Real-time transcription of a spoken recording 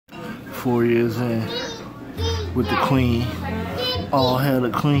4 years in with the queen. All hail the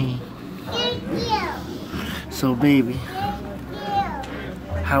queen. So baby,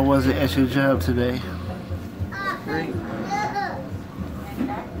 how was it at your job today? Great.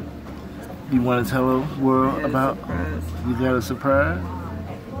 You want to tell the world about, you got a surprise?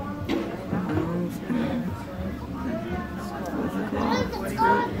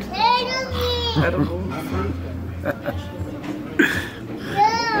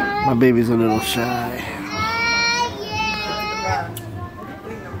 My baby's a little shy.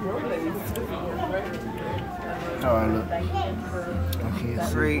 How I look? Okay,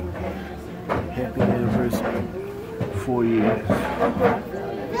 Great. Happy anniversary. 4 years.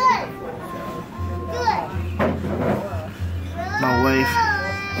 My wife,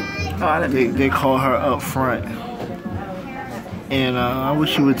 they call her up front. And I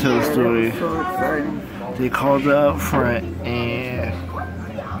wish you would tell the story. So exciting. They called her up front and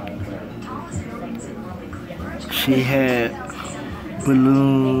she had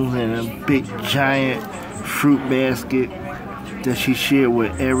balloons and a big giant fruit basket that she shared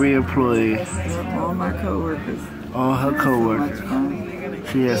with every employee. All my coworkers. All her coworkers.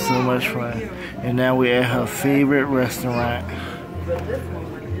 She had so much fun. And now we're at her favorite restaurant,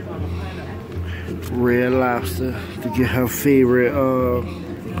 Red Lobster, to get her favorite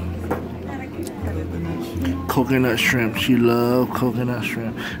coconut shrimp. She loves coconut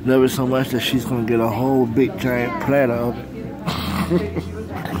shrimp. Love it so much that she's gonna get a whole big giant platter of it.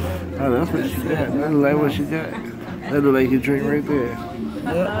 Oh, that's what she got. That's like what she got. That look like your drink right there.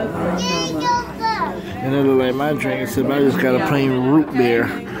 And that look like my drink, except I just got a plain root beer.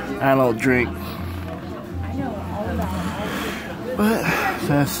 I don't drink. But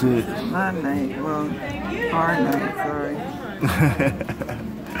that's it. My night, well, our night, sorry.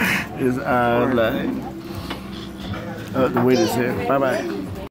 It's our night. Oh, the waiter's here. Bye-bye.